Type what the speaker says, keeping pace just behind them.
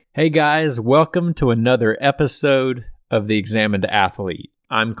Hey guys, welcome to another episode of The Examined Athlete.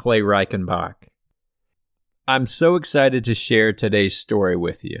 I'm Clay Reichenbach. I'm so excited to share today's story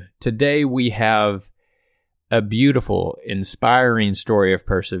with you. Today we have a beautiful, inspiring story of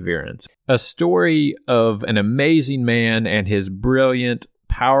perseverance. A story of an amazing man and his brilliant,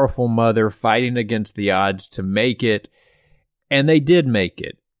 powerful mother fighting against the odds to make it, and they did make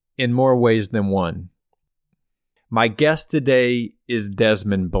it in more ways than one. My guest today is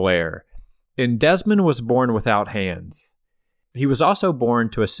Desmond Blair, and Desmond was born without hands. He was also born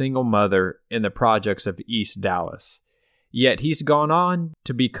to a single mother in the projects of East Dallas. Yet he's gone on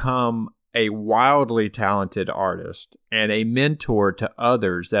to become a wildly talented artist and a mentor to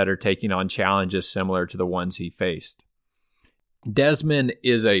others that are taking on challenges similar to the ones he faced. Desmond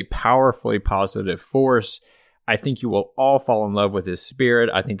is a powerfully positive force. I think you will all fall in love with his spirit.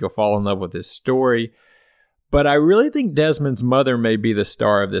 I think you'll fall in love with his story. But I really think Desmond's mother may be the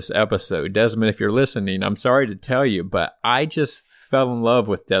star of this episode. Desmond, if you're listening, I'm sorry to tell you, but I just fell in love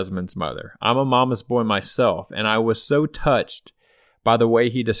with Desmond's mother. I'm a mama's boy myself, and I was so touched by the way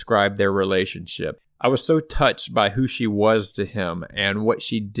he described their relationship. I was so touched by who she was to him and what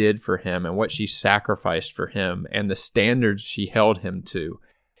she did for him and what she sacrificed for him and the standards she held him to.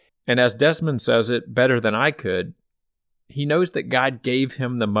 And as Desmond says it better than I could, he knows that God gave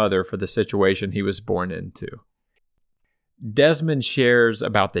him the mother for the situation he was born into. Desmond shares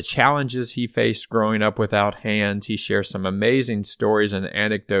about the challenges he faced growing up without hands. He shares some amazing stories and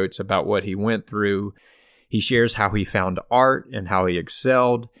anecdotes about what he went through. He shares how he found art and how he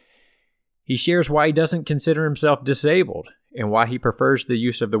excelled. He shares why he doesn't consider himself disabled and why he prefers the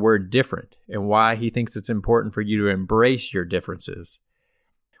use of the word different and why he thinks it's important for you to embrace your differences.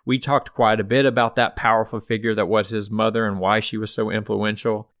 We talked quite a bit about that powerful figure that was his mother and why she was so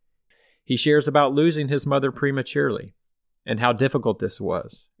influential. He shares about losing his mother prematurely and how difficult this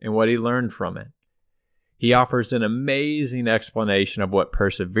was and what he learned from it. He offers an amazing explanation of what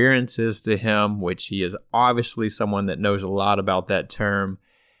perseverance is to him, which he is obviously someone that knows a lot about that term.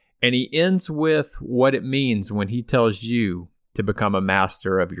 And he ends with what it means when he tells you to become a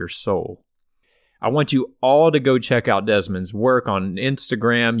master of your soul. I want you all to go check out Desmond's work on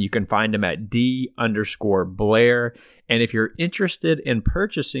Instagram. You can find him at D_Blair. And if you're interested in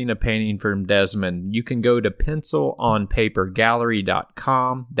purchasing a painting from Desmond, you can go to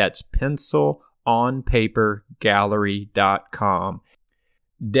pencilonpapergallery.com. That's pencilonpapergallery.com.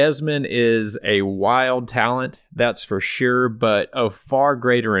 Desmond is a wild talent, that's for sure, but of far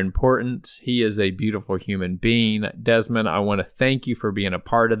greater importance, he is a beautiful human being. Desmond, I want to thank you for being a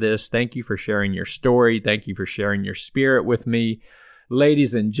part of this. Thank you for sharing your story. Thank you for sharing your spirit with me.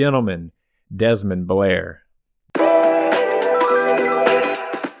 Ladies and gentlemen, Desmond Blair.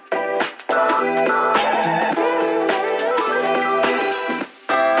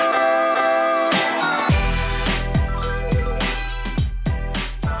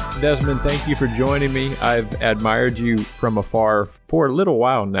 Desmond, thank you for joining me. I've admired you from afar for a little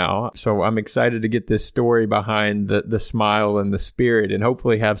while now, so I'm excited to get this story behind the smile and the spirit and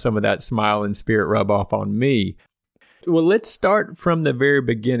hopefully have some of that smile and spirit rub off on me. Well, let's start from the very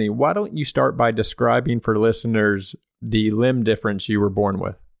beginning. Why don't you start by describing for listeners the limb difference you were born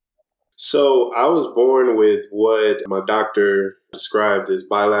with? So I was born with what my doctor described as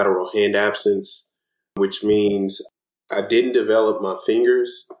bilateral hand absence, which means I didn't develop my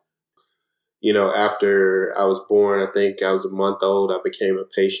fingers. You know, after I was born, I think I was a month old, I became a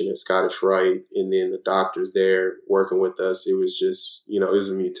patient at Scottish Rite, and then the doctors there working with us, it was just, it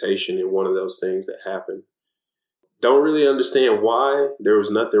was a mutation and one of those things that happened. Don't really understand why. There was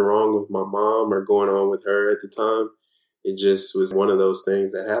nothing wrong with my mom or going on with her at the time. It just was one of those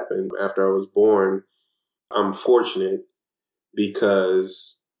things that happened after I was born. I'm fortunate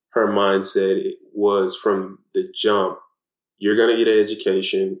because her mindset was from the jump, you're going to get an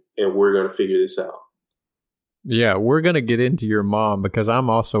education and we're going to figure this out. Yeah, we're going to get into your mom because I'm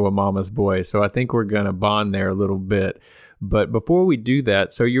also a mama's boy. So I think we're going to bond there a little bit. But before we do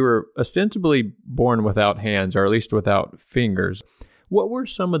that, so you were ostensibly born without hands, or at least without fingers. What were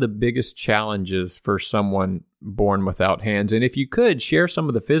some of the biggest challenges for someone born without hands? And if you could, share some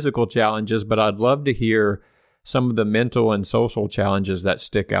of the physical challenges, but I'd love to hear some of the mental and social challenges that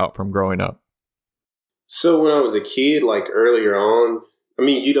stick out from growing up. So when I was a kid, like earlier on,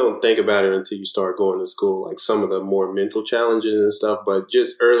 you don't think about it until you start going to school, like some of the more mental challenges and stuff. But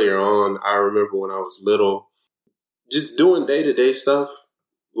just earlier on, I remember when I was little, just doing day-to-day stuff,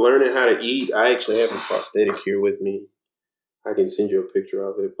 learning how to eat. I actually have a prosthetic here with me. I can send you a picture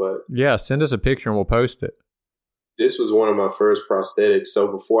of it. But yeah, send us a picture and we'll post it. This was one of my first prosthetics.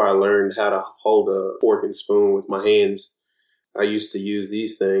 So before I learned how to hold a fork and spoon with my hands, I used to use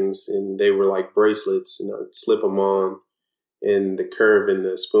these things, and they were like bracelets, and I'd slip them on, and the curve in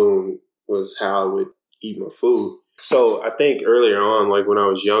the spoon was how I would eat my food. So I think earlier on, like when I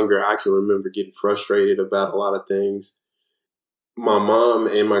was younger, I can remember getting frustrated about a lot of things. My mom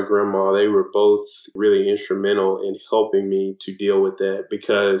and my grandma, they were both really instrumental in helping me to deal with that,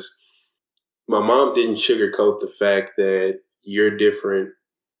 because my mom didn't sugarcoat the fact that you're different.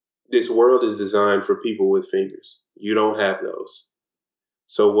 This world is designed for people with fingers. You don't have those.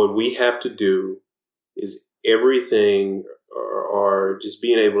 So what we have to do is everything, or just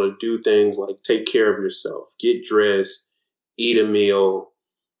being able to do things like take care of yourself, get dressed, eat a meal.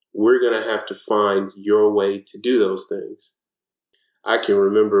 We're going to have to find your way to do those things. I can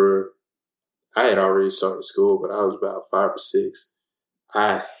remember I had already started school, but I was about 5 or 6.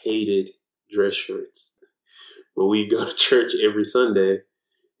 I hated dress shirts. But we go to church every Sunday,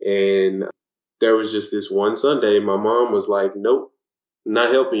 and there was just this one Sunday, my mom was like, nope, I'm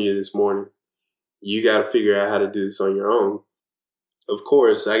not helping you this morning. You got to figure out how to do this on your own. Of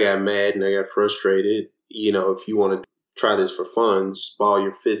course, I got mad and I got frustrated. You know, if you want to try this for fun, just ball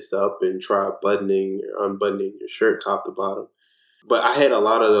your fists up and try buttoning or unbuttoning your shirt top to bottom. But I had a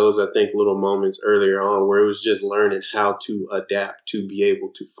lot of those, I think, little moments earlier on where it was just learning how to adapt to be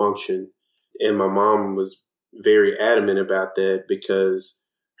able to function. And my mom was very adamant about that, because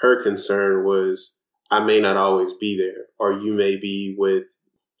her concern was I may not always be there, or you may be with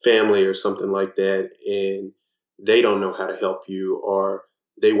family or something like that, and they don't know how to help you, or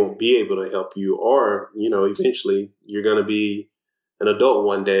they won't be able to help you, or, you know, eventually you're going to be an adult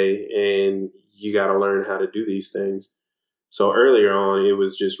one day and you got to learn how to do these things. So earlier on, it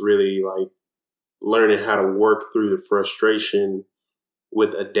was just really like learning how to work through the frustration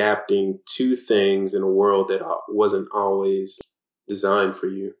with adapting to things in a world that wasn't always designed for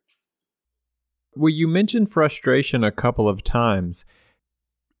you. Well, you mentioned frustration a couple of times.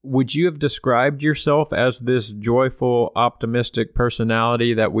 Would you have described yourself as this joyful, optimistic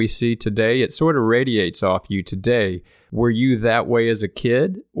personality that we see today? It sort of radiates off you today. Were you that way as a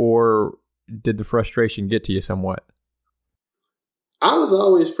kid, or did the frustration get to you somewhat? I was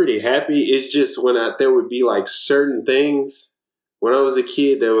always pretty happy. It's just when there would be like certain things when I was a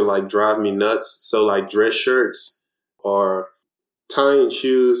kid that would like drive me nuts. So like dress shirts or tying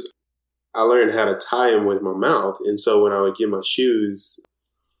shoes, I learned how to tie them with my mouth. And so when I would get my shoes,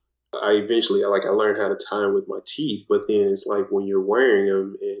 I learned how to tie them with my teeth. But then it's like when you're wearing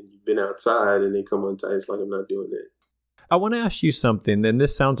them and you've been outside and they come untied, it's like I'm not doing that. I want to ask you something, and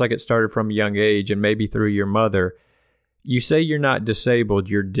this sounds like it started from a young age and maybe through your mother. You say you're not disabled,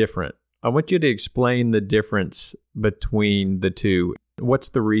 you're different. I want you to explain the difference between the two. What's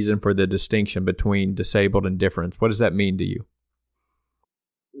the reason for the distinction between disabled and different? What does that mean to you?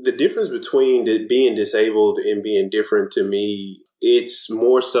 The difference between being disabled and being different to me, it's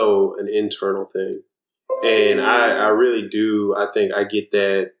more so an internal thing. And I really do, I think I get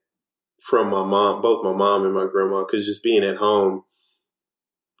that from my mom, both my mom and my grandma, because just being at home,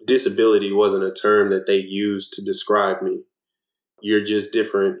 disability wasn't a term that they used to describe me. You're just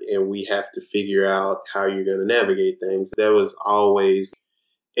different, and we have to figure out how you're going to navigate things. That was always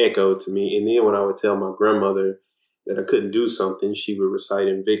echoed to me. And then when I would tell my grandmother that I couldn't do something, she would recite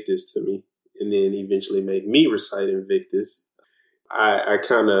Invictus to me, and then eventually make me recite Invictus. I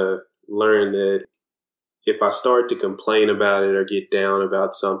kind of learned that if I start to complain about it or get down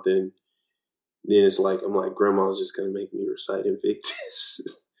about something, then it's like, I'm like, Grandma's just going to make me recite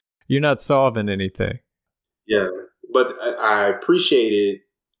Invictus. You're not solving anything. Yeah. But I appreciate it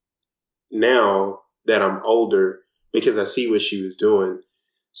now that I'm older, because I see what she was doing.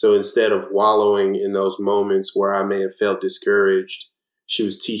 So instead of wallowing in those moments where I may have felt discouraged, she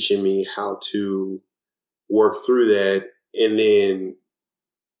was teaching me how to work through that and then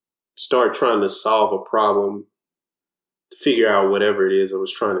start trying to solve a problem, to figure out whatever it is I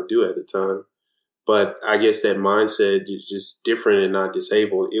was trying to do at the time. But I guess that mindset is just different and not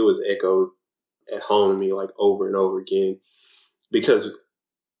disabled. It was echoed at home to me like over and over again, because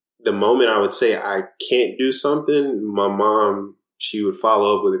the moment I would say I can't do something, my mom, she would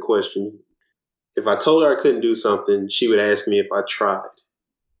follow up with a question. If I told her I couldn't do something, she would ask me if I tried.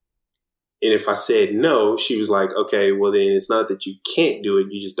 And if I said no, she was like, okay, well then it's not that you can't do it,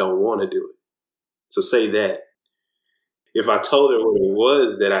 you just don't want to do it. So say that. If I told her what it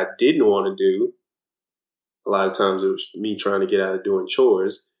was that I didn't want to do, a lot of times it was me trying to get out of doing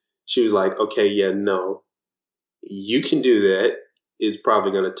chores, she was like, okay, yeah, no, you can do that. It's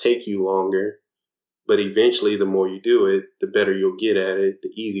probably going to take you longer, but eventually the more you do it, the better you'll get at it, the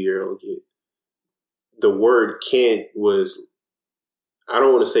easier it'll get. The word can't was, I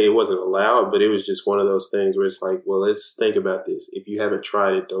don't want to say it wasn't allowed, but it was just one of those things where it's like, well, let's think about this. If you haven't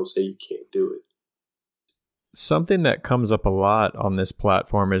tried it, don't say you can't do it. Something that comes up a lot on this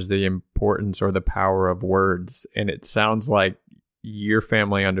platform is the importance or the power of words. And it sounds like your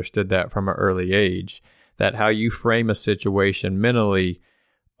family understood that from an early age, that how you frame a situation mentally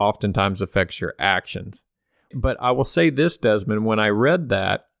oftentimes affects your actions. But I will say this, Desmond, when I read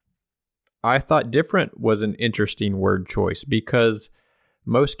that, I thought different was an interesting word choice because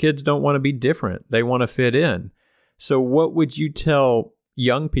most kids don't want to be different. They want to fit in. So what would you tell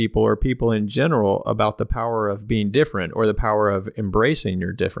young people or people in general about the power of being different or the power of embracing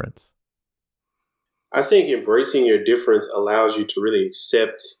your difference? I think embracing your difference allows you to really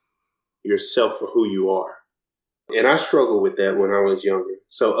accept yourself for who you are. And I struggled with that when I was younger.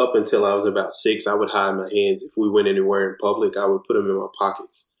 So up until I was about 6, I would hide my hands. If we went anywhere in public, I would put them in my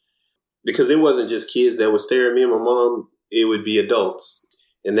pockets. Because it wasn't just kids that would stare at me and my mom. It would be adults.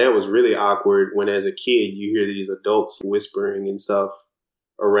 And that was really awkward when as a kid, you hear these adults whispering and stuff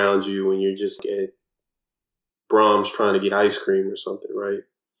around you when you're just at Brahms trying to get ice cream or something, right?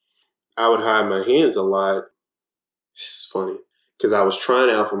 I would hide my hands a lot. It's funny because I was trying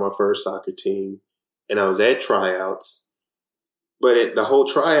out for my first soccer team and I was at tryouts. But at the whole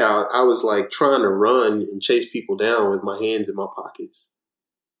tryout, I was like trying to run and chase people down with my hands in my pockets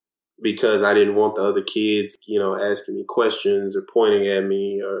because I didn't want the other kids, asking me questions or pointing at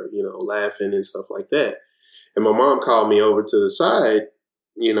me or, laughing and stuff like that. And my mom called me over to the side,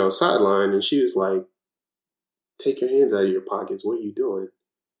 sideline, and she was like, "Take your hands out of your pockets. What are you doing?"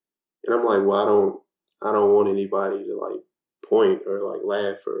 And I'm like, "Well, I don't want anybody to like point or like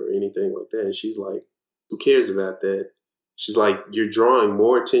laugh or anything like that." And she's like, "Who cares about that?" She's like, "You're drawing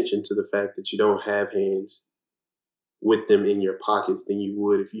more attention to the fact that you don't have hands with them in your pockets than you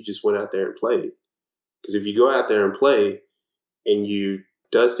would if you just went out there and played. Because if you go out there and play and you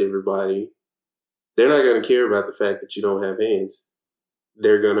dust everybody, they're not going to care about the fact that you don't have hands.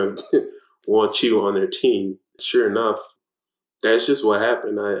 They're going to want you on their team." Sure enough, that's just what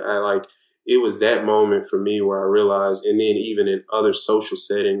happened. I like, it was that moment for me where I realized, and then even in other social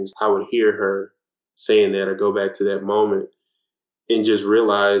settings, I would hear her saying that or go back to that moment and just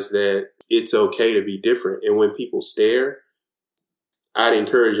realize that it's okay to be different. And when people stare, I'd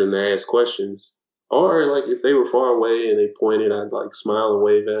encourage them to ask questions. Or like if they were far away and they pointed, I'd like smile and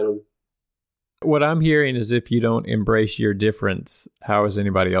wave at them. What I'm hearing is if you don't embrace your difference, how is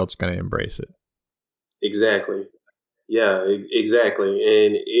anybody else going to embrace it? Exactly. Yeah, exactly.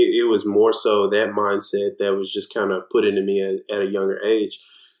 And it was more so that mindset that was just kind of put into me at a younger age.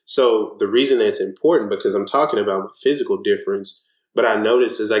 So the reason that's important, because I'm talking about my physical difference, but I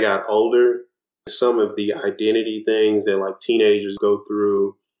noticed as I got older, some of the identity things that like teenagers go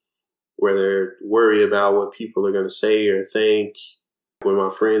through where they're worried about what people are going to say or think. When my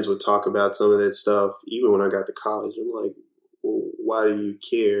friends would talk about some of that stuff, even when I got to college, I'm like, well, why do you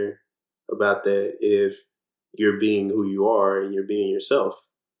care about that if you're being who you are and you're being yourself?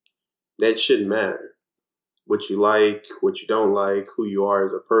 That shouldn't matter. What you like, what you don't like, who you are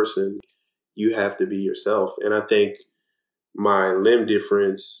as a person, you have to be yourself. And I think my limb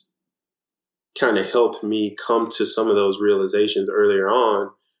difference kind of helped me come to some of those realizations earlier on,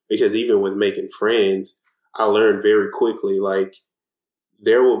 because even with making friends, I learned very quickly, like,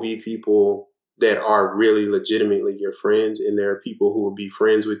 there will be people that are really legitimately your friends, and there are people who will be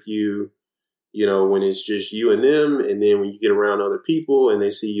friends with you, when it's just you and them. And then when you get around other people and they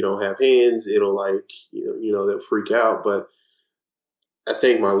see you don't have hands, it'll like, they'll freak out. But I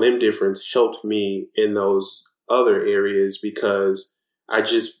think my limb difference helped me in those other areas because I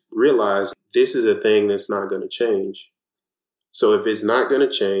just realized this is a thing that's not going to change. So if it's not going to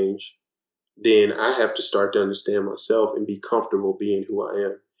change, then I have to start to understand myself and be comfortable being who I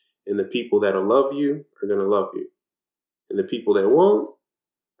am. And the people that'll love you are going to love you. And the people that won't,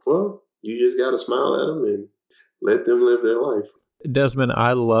 well, you just got to smile at them and let them live their life. Desmond,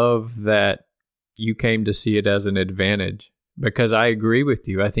 I love that you came to see it as an advantage because I agree with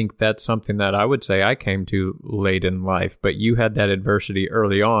you. I think that's something that I would say I came to late in life, but you had that adversity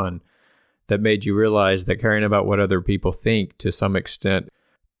early on that made you realize that caring about what other people think to some extent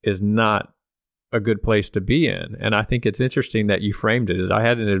is not a good place to be in. And I think it's interesting that you framed it as I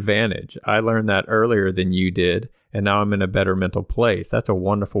had an advantage. I learned that earlier than you did, and now I'm in a better mental place. That's a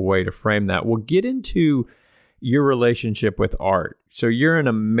wonderful way to frame that. We'll get into your relationship with art. So you're an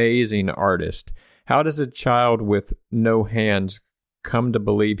amazing artist. How does a child with no hands come to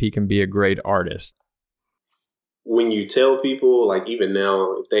believe he can be a great artist? When you tell people, like even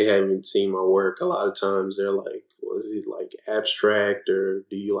now, if they haven't seen my work, a lot of times they're like, well, is it like abstract or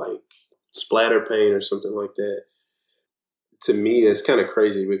do you like splatter paint or something like that? to me, it's kind of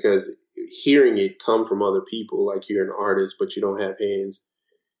crazy because hearing it come from other people, like you're an artist, but you don't have hands.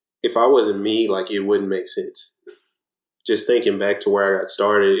 If I wasn't me, like it wouldn't make sense. Just thinking back to where I got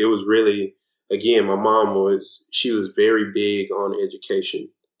started, it was really, again, my mom she was very big on education.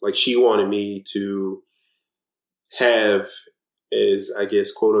 Like she wanted me to have as, I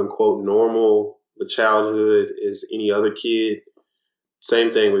guess, quote unquote, normal a childhood as any other kid.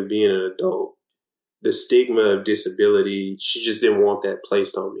 Same thing with being an adult. The stigma of disability, she just didn't want that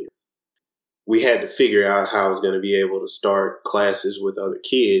placed on me. We had to figure out how I was going to be able to start classes with other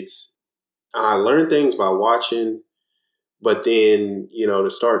kids. I learned things by watching, but then, to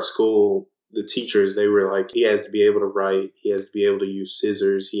start school, the teachers, they were like, he has to be able to write. He has to be able to use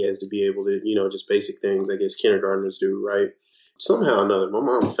scissors. He has to be able to, just basic things, I guess kindergartners do, right? Somehow or another, my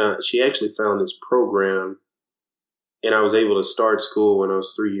mom she actually found this program, and I was able to start school when I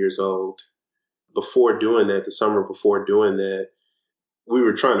was 3 years old. Before doing that, the summer before doing that, we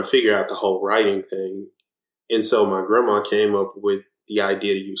were trying to figure out the whole writing thing. And so my grandma came up with the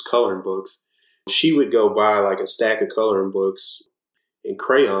idea to use coloring books. She would go buy like a stack of coloring books and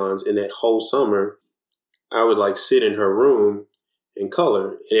crayons. And that whole summer, I would like sit in her room and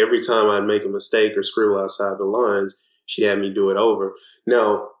color. And every time I'd make a mistake or scribble outside the lines, she'd have me do it over.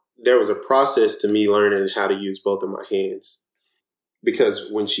 Now, there was a process to me learning how to use both of my hands. Because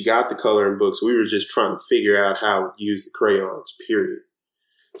when she got the coloring books, we were just trying to figure out how to use the crayons, period.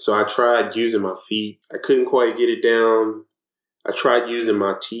 So I tried using my feet. I couldn't quite get it down. I tried using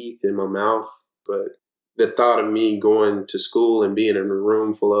my teeth and my mouth. But the thought of me going to school and being in a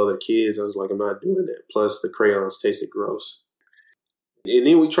room full of other kids, I was like, I'm not doing that. Plus, the crayons tasted gross. And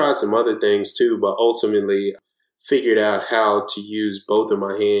then we tried some other things too, but ultimately figured out how to use both of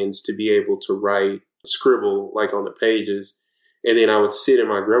my hands to be able to write, scribble like on the pages. And then I would sit in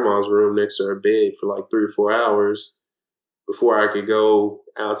my grandma's room next to her bed for like 3 or 4 hours before I could go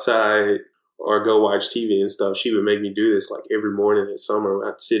outside or go watch TV and stuff. She would make me do this like every morning in summer.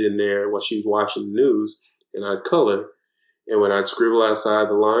 I'd sit in there while she was watching the news and I'd color. And when I'd scribble outside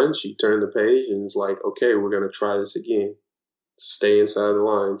the lines, she'd turn the page and it's like, okay, we're going to try this again. So stay inside the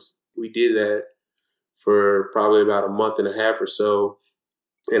lines. We did that for probably about a month and a half or so.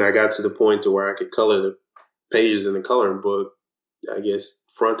 And I got to the point to where I could color the pages in the coloring book, I guess,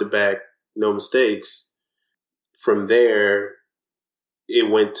 front to back, no mistakes. From there, it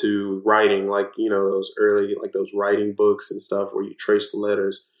went to writing, like, those early, like those writing books and stuff where you trace the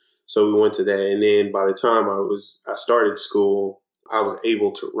letters. So we went to that. And then by the time I started school, I was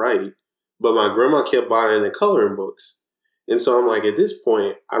able to write. But my grandma kept buying the coloring books. And so I'm like, at this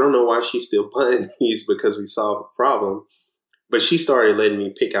point, I don't know why she's still buying these because we solved the problem. But she started letting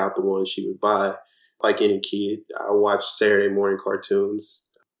me pick out the ones she would buy. Like any kid, I watched Saturday morning cartoons.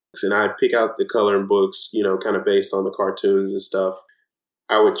 And I'd pick out the coloring books, kind of based on the cartoons and stuff.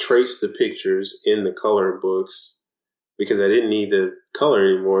 I would trace the pictures in the coloring books because I didn't need the color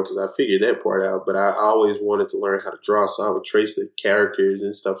anymore because I figured that part out. But I always wanted to learn how to draw. So I would trace the characters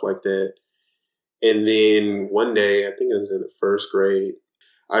and stuff like that. And then one day, I think it was in the first grade,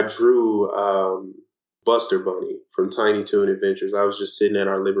 I drew Buster Bunny from Tiny Toon Adventures. I was just sitting at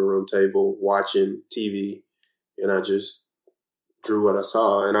our living room table watching TV, and I just drew what I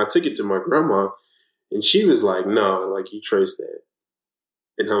saw. And I took it to my grandma, and she was like, no, like, you traced that.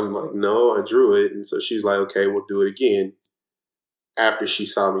 And I'm like, no, I drew it. And so she was like, okay, we'll do it again. After she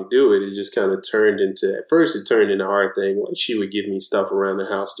saw me do it, it just kind of turned into, at first it turned into our thing. Like, she would give me stuff around the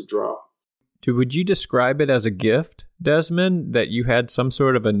house to draw. Would you describe it as a gift, Desmond, that you had some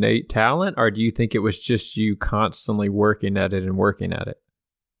sort of innate talent, or do you think it was just you constantly working at it and working at it?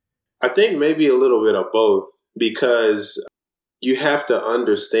 I think maybe a little bit of both, because you have to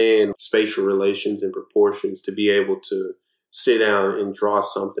understand spatial relations and proportions to be able to sit down and draw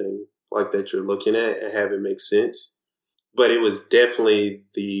something like that you're looking at and have it make sense. But it was definitely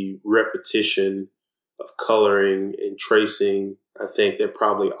the repetition of coloring and tracing, I think, that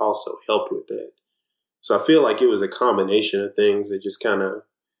probably also helped with that. So I feel like it was a combination of things that just kind of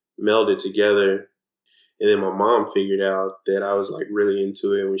melded together. And then my mom figured out that I was like really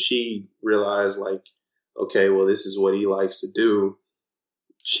into it. When she realized like, okay, well, this is what he likes to do,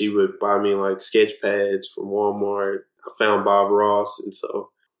 she would buy me like sketch pads from Walmart. I found Bob Ross. And so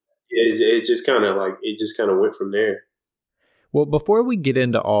it just kind of went from there. Well, before we get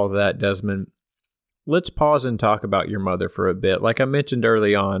into all that, Desmond, let's pause and talk about your mother for a bit. Like I mentioned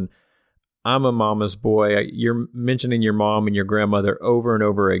early on, I'm a mama's boy. You're mentioning your mom and your grandmother over and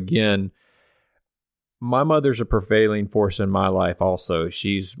over again. My mother's a prevailing force in my life also.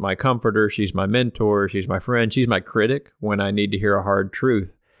 She's my comforter. She's my mentor. She's my friend. She's my critic when I need to hear a hard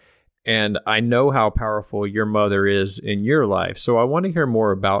truth. And I know how powerful your mother is in your life. So I want to hear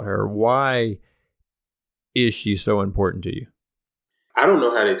more about her. Why is she so important to you? I don't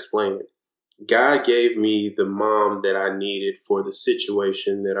know how to explain it. God gave me the mom that I needed for the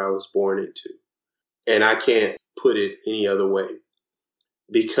situation that I was born into. And I can't put it any other way.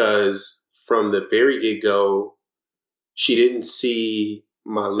 Because from the very get-go, she didn't see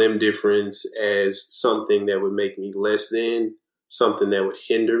my limb difference as something that would make me less than, something that would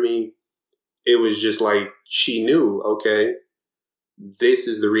hinder me. It was just like she knew, okay, this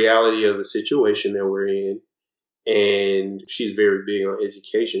is the reality of the situation that we're in. And she's very big on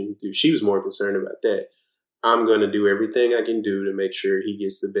education. She was more concerned about that. I'm going to do everything I can do to make sure he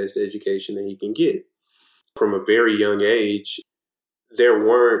gets the best education that he can get. From a very young age, there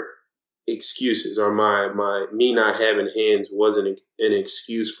weren't excuses, or my me not having hands wasn't an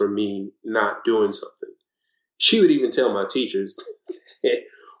excuse for me not doing something. She would even tell my teachers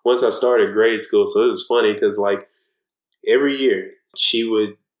once I started grade school. So it was funny because like every year she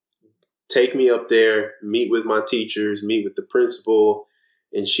would take me up there, meet with my teachers, meet with the principal,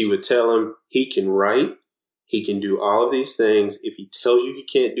 and she would tell him he can write, he can do all of these things. If he tells you he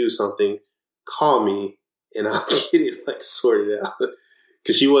can't do something, call me and I'll get it like sorted out.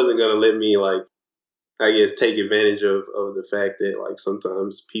 Because she wasn't going to let me, like, I guess, take advantage of the fact that, like,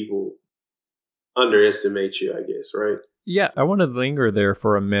 sometimes people underestimate you, I guess, right? Yeah, I want to linger there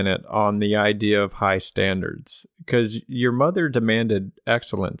for a minute on the idea of high standards, because your mother demanded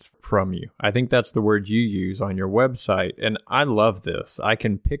excellence from you. I think that's the word you use on your website, and I love this. I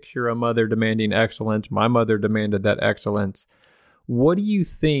can picture a mother demanding excellence. My mother demanded that excellence. What do you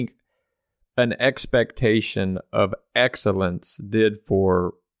think an expectation of excellence did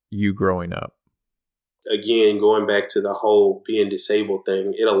for you growing up? Again, going back to the whole being disabled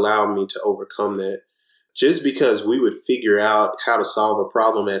thing, it allowed me to overcome that. Just because we would figure out how to solve a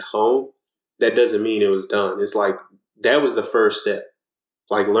problem at home, that doesn't mean it was done. It's like, that was the first step.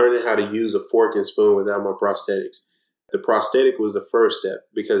 Like learning how to use a fork and spoon without my prosthetics. The prosthetic was the first step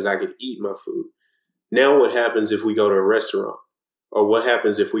because I could eat my food. Now what happens if we go to a restaurant? Or what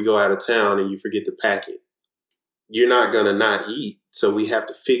happens if we go out of town and you forget to pack it? You're not going to not eat. So we have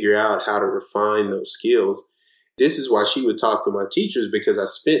to figure out how to refine those skills. This is why she would talk to my teachers, because I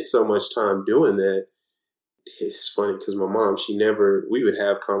spent so much time doing that. It's funny because my mom, we would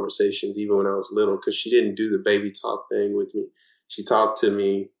have conversations even when I was little, because she didn't do the baby talk thing with me. She talked to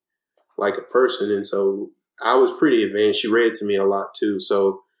me like a person. And so I was pretty advanced. She read to me a lot too.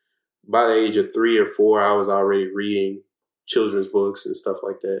 So by the age of 3 or 4, I was already reading children's books and stuff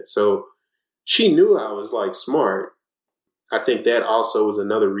like that. So she knew I was like smart. I think that also was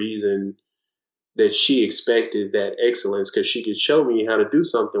another reason that she expected that excellence, because she could show me how to do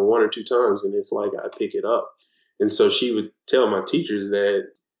something 1 or 2 times and it's like I pick it up. And so she would tell my teachers that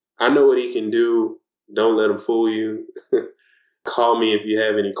I know what he can do. Don't let him fool you. Call me if you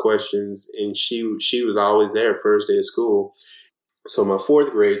have any questions. And she was always there first day of school. So my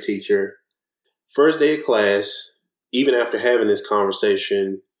 4th grade teacher, first day of class, even after having this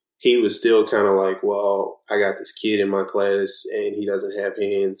conversation, he was still kind of like, well, I got this kid in my class and he doesn't have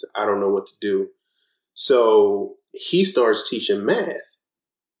hands. I don't know what to do. So he starts teaching math.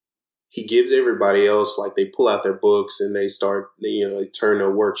 He gives everybody else, like they pull out their books and they start, they turn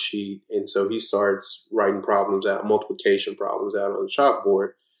their worksheet. And so he starts writing problems out, multiplication problems out on the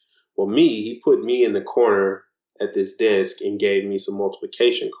chalkboard. Well, he put me in the corner at this desk and gave me some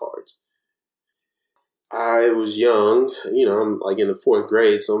multiplication cards. I was young, I'm like in the 4th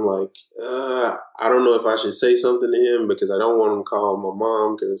grade. So I'm like, I don't know if I should say something to him because I don't want him to call my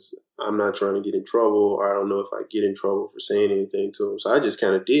mom because I'm not trying to get in trouble, or I don't know if I get in trouble for saying anything to him. So I just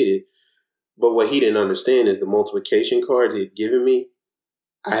kind of did it. But what he didn't understand is the multiplication cards he had given me.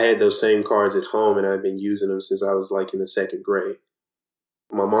 I had those same cards at home and I've been using them since I was like in the 2nd grade.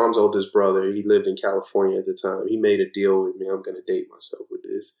 My mom's oldest brother, he lived in California at the time. He made a deal with me. I'm going to date myself with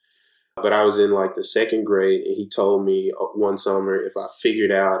this. But I was in like the 2nd grade and he told me one summer if I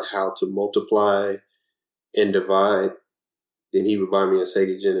figured out how to multiply and divide, then he would buy me a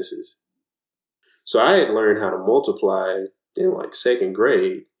Sega Genesis. So I had learned how to multiply in like 2nd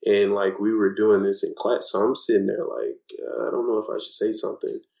grade, and like we were doing this in class. So I'm sitting there like, I don't know if I should say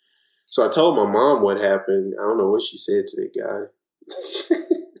something. So I told my mom what happened. I don't know what she said to the guy.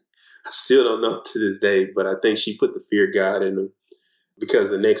 I still don't know to this day, but I think she put the fear of God in him, because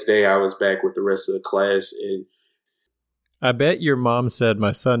the next day I was back with the rest of the class. And I bet your mom said,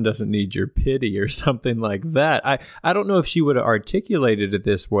 my son doesn't need your pity or something like that. I don't know if she would have articulated it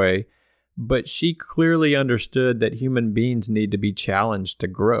this way, but she clearly understood that human beings need to be challenged to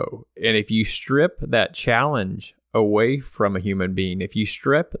grow. And if you strip that challenge away from a human being. If you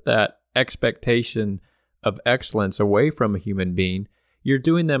strip that expectation of excellence away from a human being, you're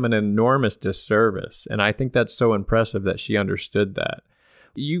doing them an enormous disservice. And I think that's so impressive that she understood that.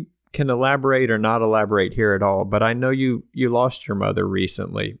 You can elaborate or not elaborate here at all, but I know you lost your mother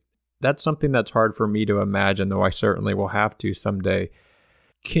recently. That's something that's hard for me to imagine, though I certainly will have to someday.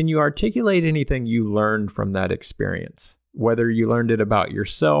 Can you articulate anything you learned from that experience? Whether you learned it about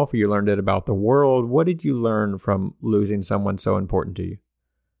yourself or you learned it about the world, what did you learn from losing someone so important to you?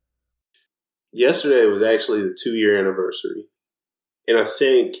 Yesterday was actually the 2-year anniversary. And I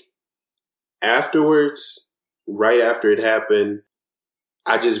think afterwards, right after it happened,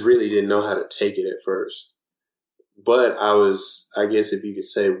 I just really didn't know how to take it at first. But I was, I guess if you could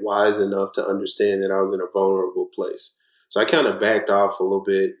say, wise enough to understand that I was in a vulnerable place. So I kind of backed off a little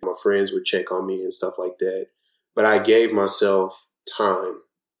bit. My friends would check on me and stuff like that. But I gave myself time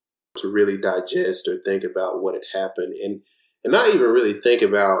to really digest or think about what had happened. And not even really think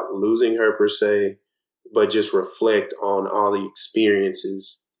about losing her per se, but just reflect on all the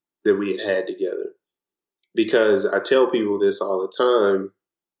experiences that we had together. Because I tell people this all the time.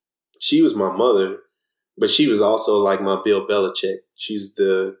 She was my mother, but she was also like my Bill Belichick. She's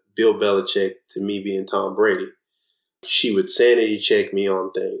the Bill Belichick to me being Tom Brady. She would sanity check me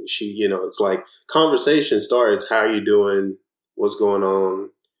on things. She, it's like conversation starts. How are you doing? What's going on?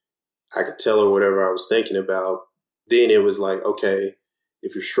 I could tell her whatever I was thinking about. Then it was like, okay,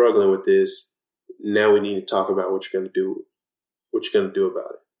 if you're struggling with this, now we need to talk about what you're going to do. What you're going to do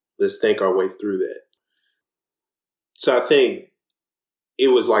about it. Let's think our way through that. So I think it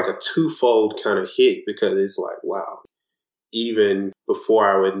was like a twofold kind of hit because it's like, wow, even before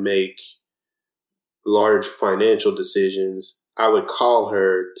I would make large financial decisions, I would call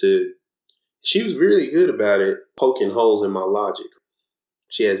her she was really good about it, poking holes in my logic.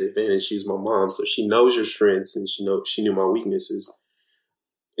 She has advantage. She's my mom, so she knows your strengths and she knew my weaknesses.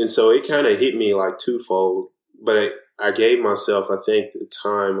 And so it kind of hit me like twofold, but I gave myself, I think, the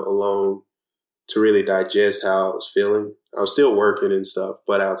time alone to really digest how I was feeling. I was still working and stuff,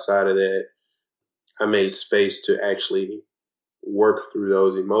 but outside of that, I made space to actually work through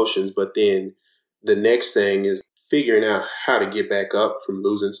those emotions. But then the next thing is figuring out how to get back up from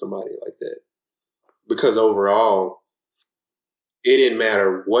losing somebody like that. Because overall, it didn't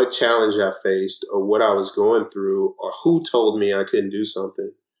matter what challenge I faced or what I was going through or who told me I couldn't do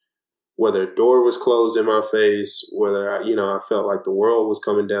something. Whether a door was closed in my face, whether I felt like the world was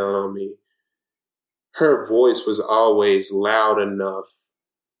coming down on me. Her voice was always loud enough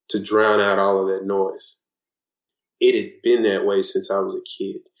to drown out all of that noise. It had been that way since I was a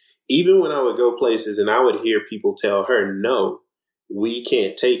kid. Even when I would go places and I would hear people tell her, no, we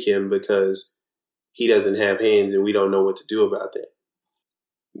can't take him because he doesn't have hands and we don't know what to do about that.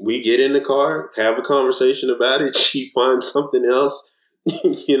 We get in the car, have a conversation about it. She finds something else,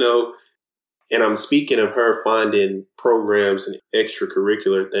 and I'm speaking of her finding programs and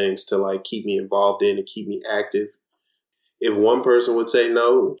extracurricular things to like keep me involved in and keep me active. If one person would say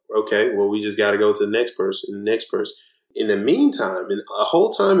no, okay, well, we just got to go to the next person. In the meantime, and a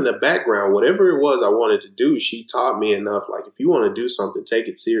whole time in the background, whatever it was I wanted to do, she taught me enough. Like, if you want to do something, take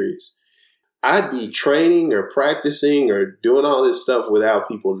it serious. I'd be training or practicing or doing all this stuff without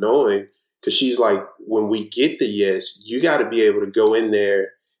people knowing. Because she's like, when we get the yes, you got to be able to go in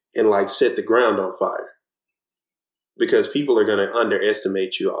there and like set the ground on fire. Because people are going to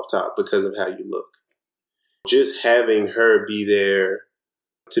underestimate you off top because of how you look. Just having her be there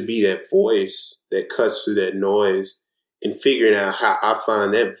to be that voice that cuts through that noise and figuring out how I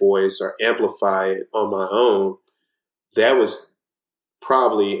find that voice or amplify it on my own, that was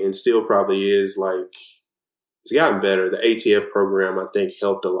probably and still probably is like, it's gotten better. The ATF program, I think,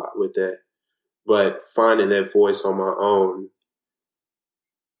 helped a lot with that. But finding that voice on my own,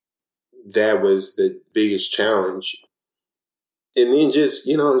 that was the biggest challenge. And then just,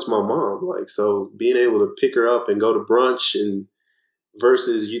 it's my mom. Like, so being able to pick her up and go to brunch and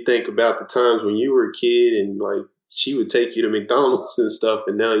versus you think about the times when you were a kid and like she would take you to McDonald's and stuff.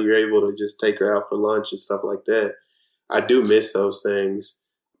 And now you're able to just take her out for lunch and stuff like that. I do miss those things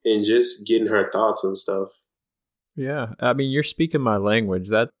and just getting her thoughts on stuff. Yeah. I mean, you're speaking my language.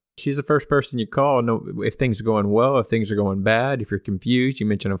 She's the first person you call. No, if things are going well, if things are going bad, if you're confused, you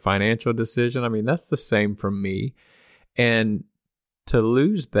mentioned a financial decision. I mean, that's the same for me. And to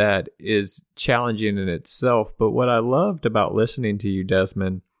lose that is challenging in itself. But what I loved about listening to you,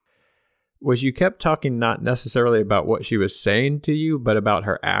 Desmond, was you kept talking not necessarily about what she was saying to you, but about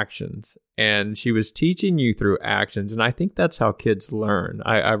her actions. And she was teaching you through actions. And I think that's how kids learn.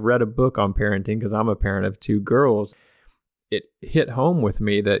 I've read a book on parenting because I'm a parent of 2 girls. it hit home with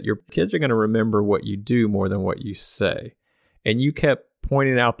me that your kids are going to remember what you do more than what you say. And you kept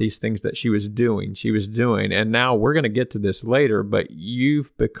pointing out these things that she was doing. And now we're going to get to this later, but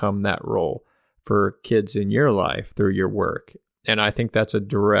you've become that role for kids in your life through your work. And I think that's a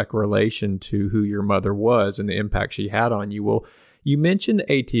direct relation to who your mother was and the impact she had on you. Well, you mentioned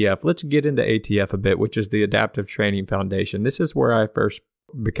ATF. Let's get into ATF a bit, which is the Adaptive Training Foundation. This is where I first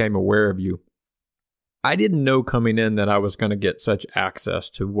became aware of you. I didn't know coming in that I was going to get such access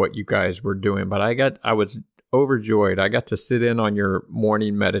to what you guys were doing, but I was overjoyed. I got to sit in on your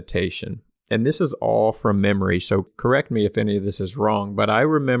morning meditation. And this is all from memory, so correct me if any of this is wrong, but I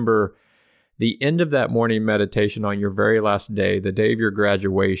remember the end of that morning meditation on your very last day, the day of your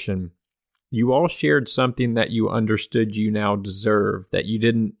graduation. You all shared something that you understood you now deserve, that you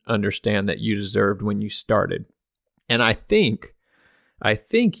didn't understand that you deserved when you started. And I think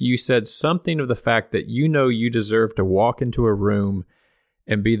you said something of the fact that you deserve to walk into a room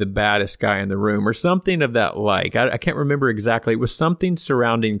and be the baddest guy in the room, or something of that like. I can't remember exactly. It was something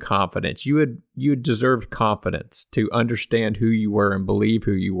surrounding confidence. You had deserved confidence to understand who you were and believe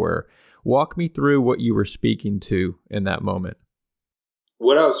who you were. Walk me through what you were speaking to in that moment.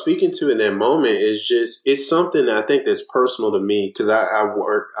 What I was speaking to in that moment is it's something that I think that's personal to me, because I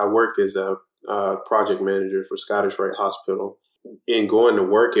work as a project manager for Scottish Rite Hospital, and going to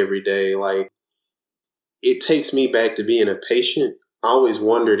work every day, like, it takes me back to being a patient. I always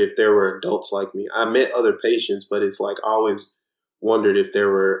wondered if there were adults like me. I met other patients, but it's like I always wondered if there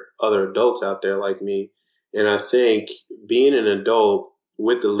were other adults out there like me. And I think being an adult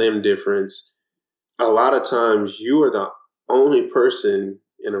with the limb difference, a lot of times you are the only person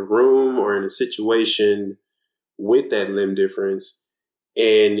in a room or in a situation with that limb difference.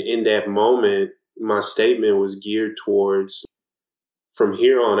 And in that moment, my statement was geared towards, from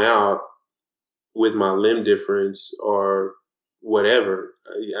here on out, with my limb difference or whatever,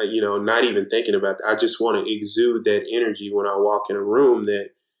 not even thinking about that. I just want to exude that energy when I walk in a room that,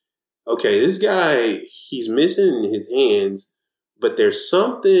 okay, this guy, he's missing his hands, but there's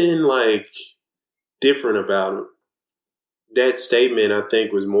something like different about him. That statement, I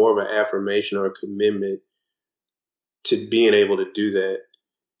think, was more of an affirmation or a commitment to being able to do that.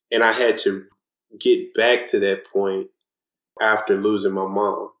 And I had to get back to that point after losing my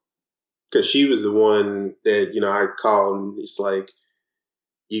mom, because she was the one that, I called, and it's like,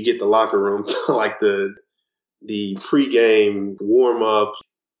 you get the locker room, like the pregame warm up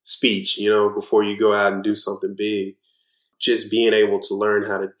speech, before you go out and do something big. Just being able to learn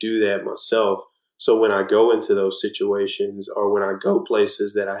how to do that myself. So when I go into those situations, or when I go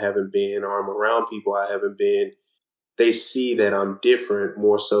places that I haven't been, or I'm around people I haven't been, they see that I'm different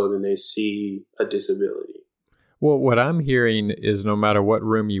more so than they see a disability. Well, what I'm hearing is no matter what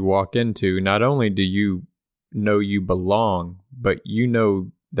room you walk into, not only do you know you belong, but you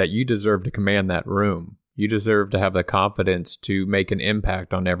know that you deserve to command that room. You deserve to have the confidence to make an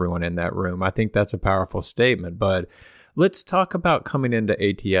impact on everyone in that room. I think that's a powerful statement, but let's talk about coming into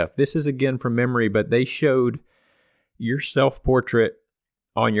ATF. This is again from memory, but they showed your self-portrait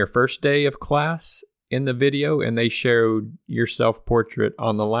on your first day of class in the video, and they showed your self-portrait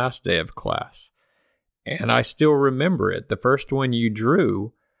on the last day of class. And I still remember it. The first one you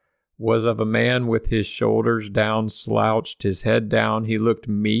drew was of a man with his shoulders down, slouched, his head down. He looked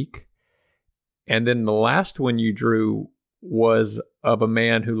meek. And then the last one you drew was of a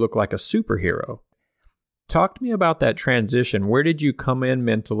man who looked like a superhero. Talk to me about that transition. Where did you come in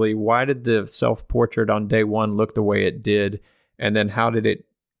mentally? Why did the self-portrait on day one look the way it did? And then how did it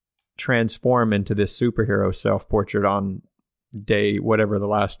transform into this superhero self-portrait on day, whatever the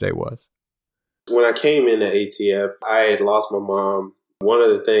last day was? When I came into ATF, I had lost my mom. One of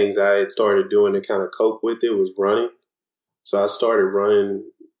the things I had started doing to kind of cope with it was running. So I started running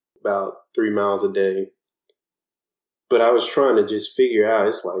about 3 miles a day. But I was trying to just figure out,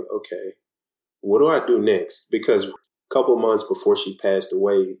 it's like, okay, what do I do next? Because a couple of months before she passed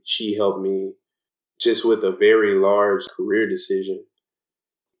away, she helped me just with a very large career decision.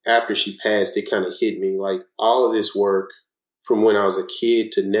 After she passed, it kind of hit me like all of this work from when I was a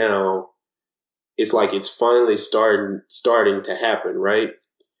kid to now, it's like it's finally starting to happen, right?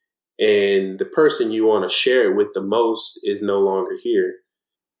 And the person you want to share it with the most is no longer here.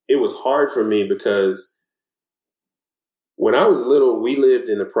 It was hard for me because when I was little, we lived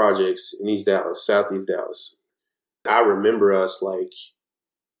in the projects in East Dallas, Southeast Dallas. I remember us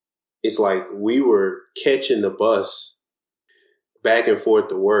it's like we were catching the bus back and forth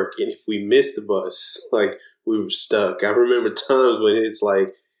to work. And if we missed the bus, like we were stuck. I remember times when it's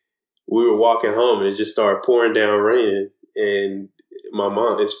like we were walking home and it just started pouring down rain. And my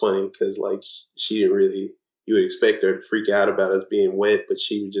mom, it's funny because like she didn't really you would expect her to freak out about us being wet, but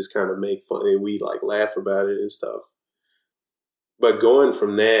she would just kind of make fun and we like laugh about it and stuff. But going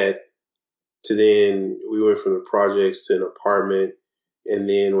from that to then we went from the projects to an apartment. And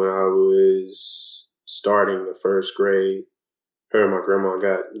then when I was starting the first grade, her and my grandma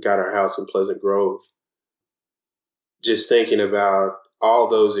got our house in Pleasant Grove. Just thinking about all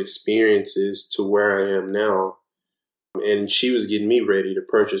those experiences to where I am now. And she was getting me ready to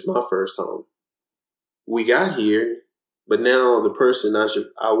purchase my first home. We got here, but now the person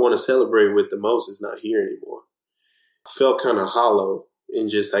I want to celebrate with the most is not here anymore. I felt kind of hollow and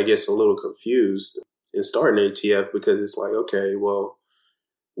just, I guess, a little confused in starting ATF because it's like, okay, well,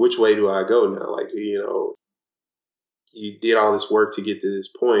 which way do I go now? Like, you did all this work to get to this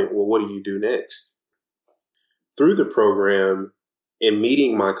point. Well, what do you do next? Through the program and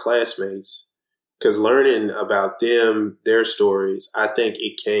meeting my classmates, because learning about them, their stories, I think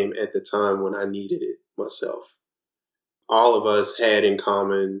it came at the time when I needed it myself. All of us had in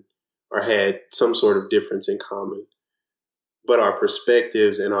common or had some sort of difference in common, but our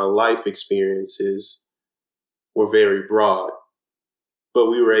perspectives and our life experiences were very broad. But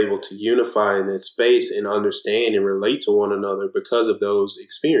we were able to unify in that space and understand and relate to one another because of those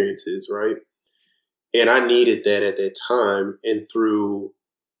experiences, right? And I needed that at that time. And through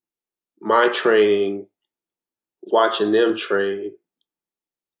my training, watching them train,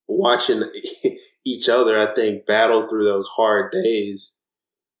 watching each other, I think, battle through those hard days,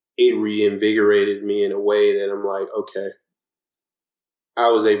 it reinvigorated me in a way that I'm like, okay, I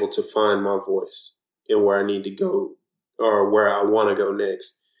was able to find my voice and where I need to go or where I want to go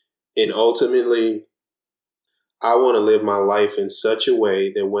next. And ultimately, I want to live my life in such a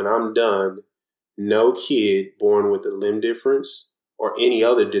way that when I'm done, no kid born with a limb difference or any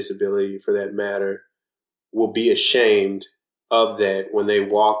other disability for that matter will be ashamed of that when they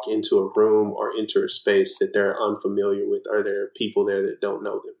walk into a room or enter a space that they're unfamiliar with or there are people there that don't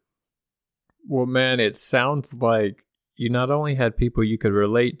know them. Well, man, it sounds like you not only had people you could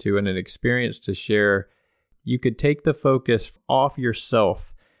relate to and an experience to share, you could take the focus off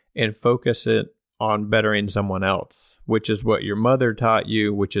yourself and focus it on bettering someone else, which is what your mother taught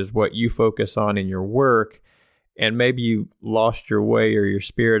you, which is what you focus on in your work. And maybe you lost your way or your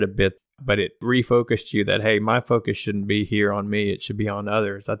spirit a bit, but it refocused you that, hey, my focus shouldn't be here on me. It should be on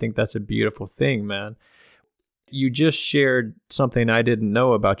others. I think that's a beautiful thing, man. You just shared something I didn't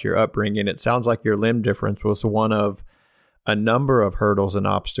know about your upbringing. It sounds like your limb difference was one of a number of hurdles and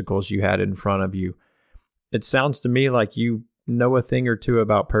obstacles you had in front of you. It sounds to me like you know a thing or two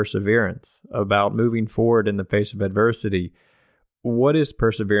about perseverance, about moving forward in the face of adversity. What is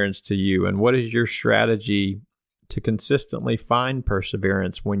perseverance to you, and what is your strategy to consistently find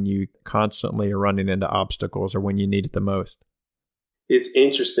perseverance when you constantly are running into obstacles or when you need it the most? It's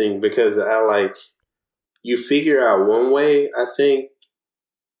interesting because you figure out one way, I think,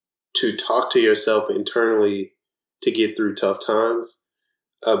 to talk to yourself internally to get through tough times.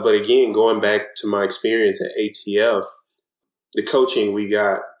 But again, going back to my experience at ATF, the coaching we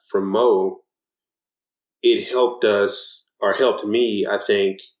got from Mo, it helped me, I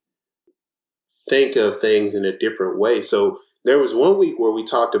think of things in a different way. So there was one week where we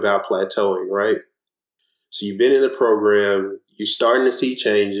talked about plateauing, right? So you've been in the program, you're starting to see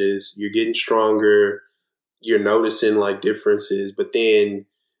changes, you're getting stronger, you're noticing like differences, but then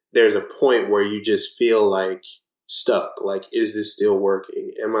there's a point where you just feel like stuck. Like, is this still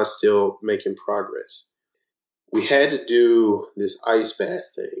working? Am I still making progress? We had to do this ice bath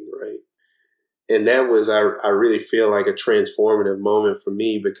thing, right? And that was, I really feel like a transformative moment for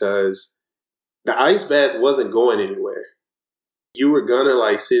me because the ice bath wasn't going anywhere. You were gonna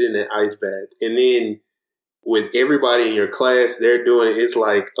like sit in that ice bath. And then with everybody in your class, they're doing it. It's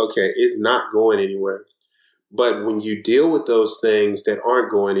like, okay, it's not going anywhere. But when you deal with those things that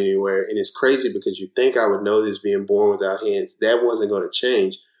aren't going anywhere, and it's crazy because you think I would know this being born without hands, that wasn't going to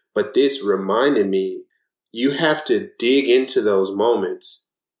change. But this reminded me, you have to dig into those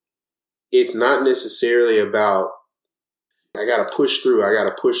moments. It's not necessarily about, I got to push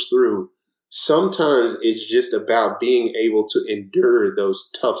through. Sometimes it's just about being able to endure those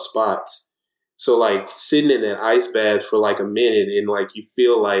tough spots. So like sitting in that ice bath for like a minute and like you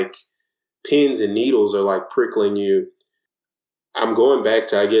feel like pins and needles are like prickling you. I'm going back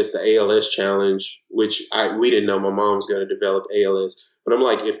to, I guess, the ALS challenge, which we didn't know my mom was going to develop ALS. But I'm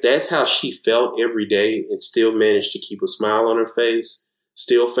like, if that's how she felt every day and still managed to keep a smile on her face,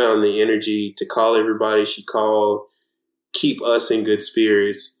 still found the energy to call everybody she called, keep us in good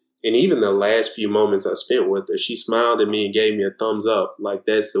spirits. And even the last few moments I spent with her, she smiled at me and gave me a thumbs up. Like,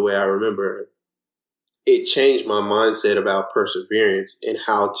 that's the way I remember her. It changed my mindset about perseverance and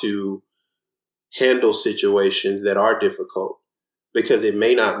how to handle situations that are difficult, because it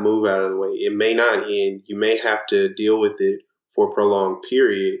may not move out of the way. It may not end. You may have to deal with it for a prolonged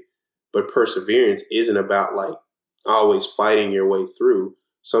period, but perseverance isn't about like always fighting your way through.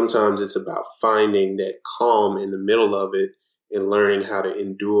 Sometimes it's about finding that calm in the middle of it and learning how to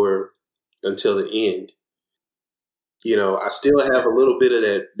endure until the end. I still have a little bit of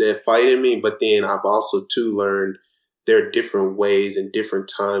that fight in me, but then I've also too learned there are different ways and different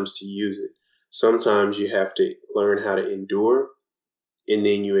times to use it. Sometimes you have to learn how to endure, and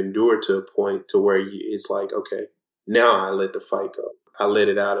then you endure to a point to where it's like, okay, now I let the fight go. I let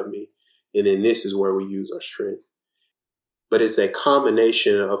it out of me. And then this is where we use our strength. But it's a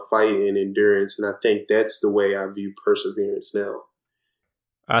combination of fight and endurance. And I think that's the way I view perseverance now.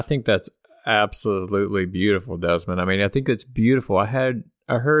 I think that's absolutely beautiful, Desmond. I mean, I think it's beautiful. I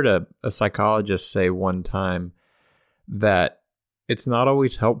heard a psychologist say one time that it's not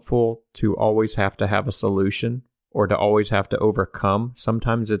always helpful to always have to have a solution or to always have to overcome.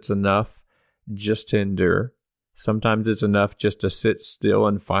 Sometimes it's enough just to endure. Sometimes it's enough just to sit still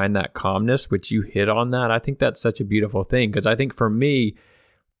and find that calmness, which you hit on that. I think that's such a beautiful thing, because I think for me,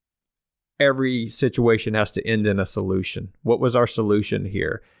 every situation has to end in a solution. What was our solution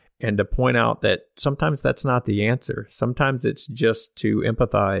here? And to point out that sometimes that's not the answer. Sometimes it's just to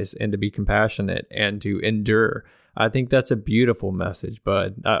empathize and to be compassionate and to endure. I think that's a beautiful message,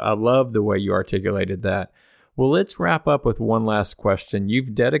 Bud. I love the way you articulated that. Well, let's wrap up with one last question.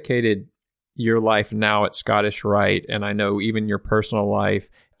 You've dedicated your life now at Scottish Rite, and I know even your personal life,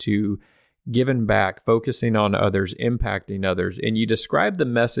 to giving back, focusing on others, impacting others. And you described the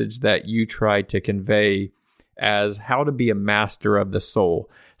message that you tried to convey as how to be a master of the soul.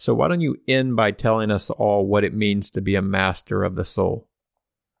 So why don't you end by telling us all what it means to be a master of the soul?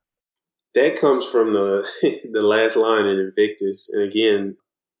 That comes from the last line in Invictus. And again,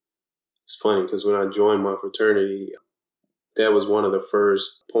 it's funny because when I joined my fraternity, that was one of the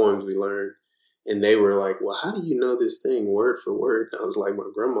first poems we learned. And they were like, well, how do you know this thing word for word? And I was like, my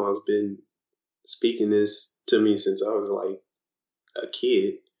grandma's been speaking this to me since I was like a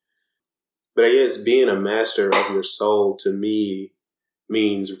kid. But I guess being a master of your soul to me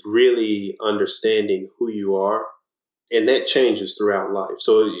means really understanding who you are. And that changes throughout life.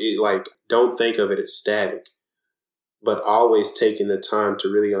 So don't think of it as static, but always taking the time to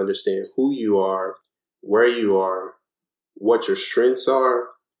really understand who you are, where you are, what your strengths are,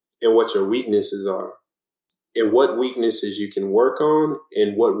 and what your weaknesses are, and what weaknesses you can work on,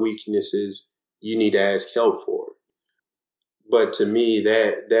 and what weaknesses you need to ask help for. But to me,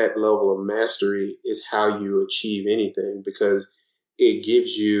 that level of mastery is how you achieve anything, because it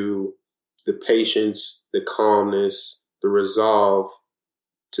gives you the patience, the calmness, the resolve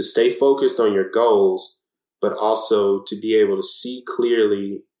to stay focused on your goals, but also to be able to see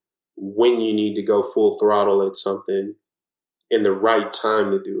clearly when you need to go full throttle at something and the right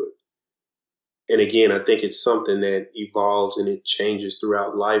time to do it. And again, I think it's something that evolves and it changes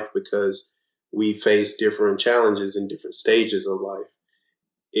throughout life, because we face different challenges in different stages of life.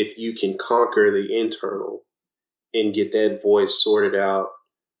 If you can conquer the internal and get that voice sorted out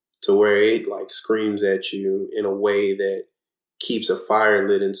to where it screams at you in a way that keeps a fire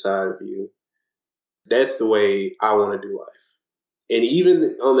lit inside of you, that's the way I want to do life. And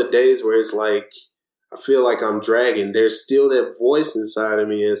even on the days where it's like, I feel like I'm dragging, there's still that voice inside of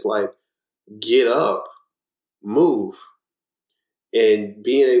me. It's like, get up, move. And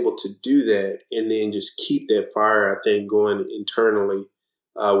being able to do that and then just keep that fire, I think, going internally,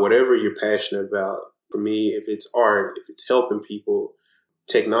 whatever you're passionate about. For me, if it's art, if it's helping people,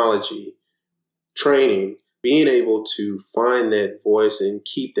 technology, training, being able to find that voice and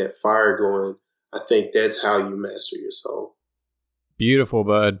keep that fire going, I think that's how you master your soul. Beautiful,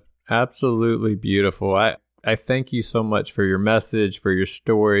 Bud. Absolutely beautiful. I thank you so much for your message, for your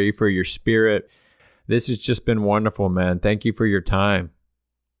story, for your spirit. This has just been wonderful, man. Thank you for your time.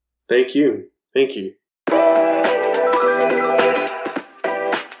 Thank you. Thank you.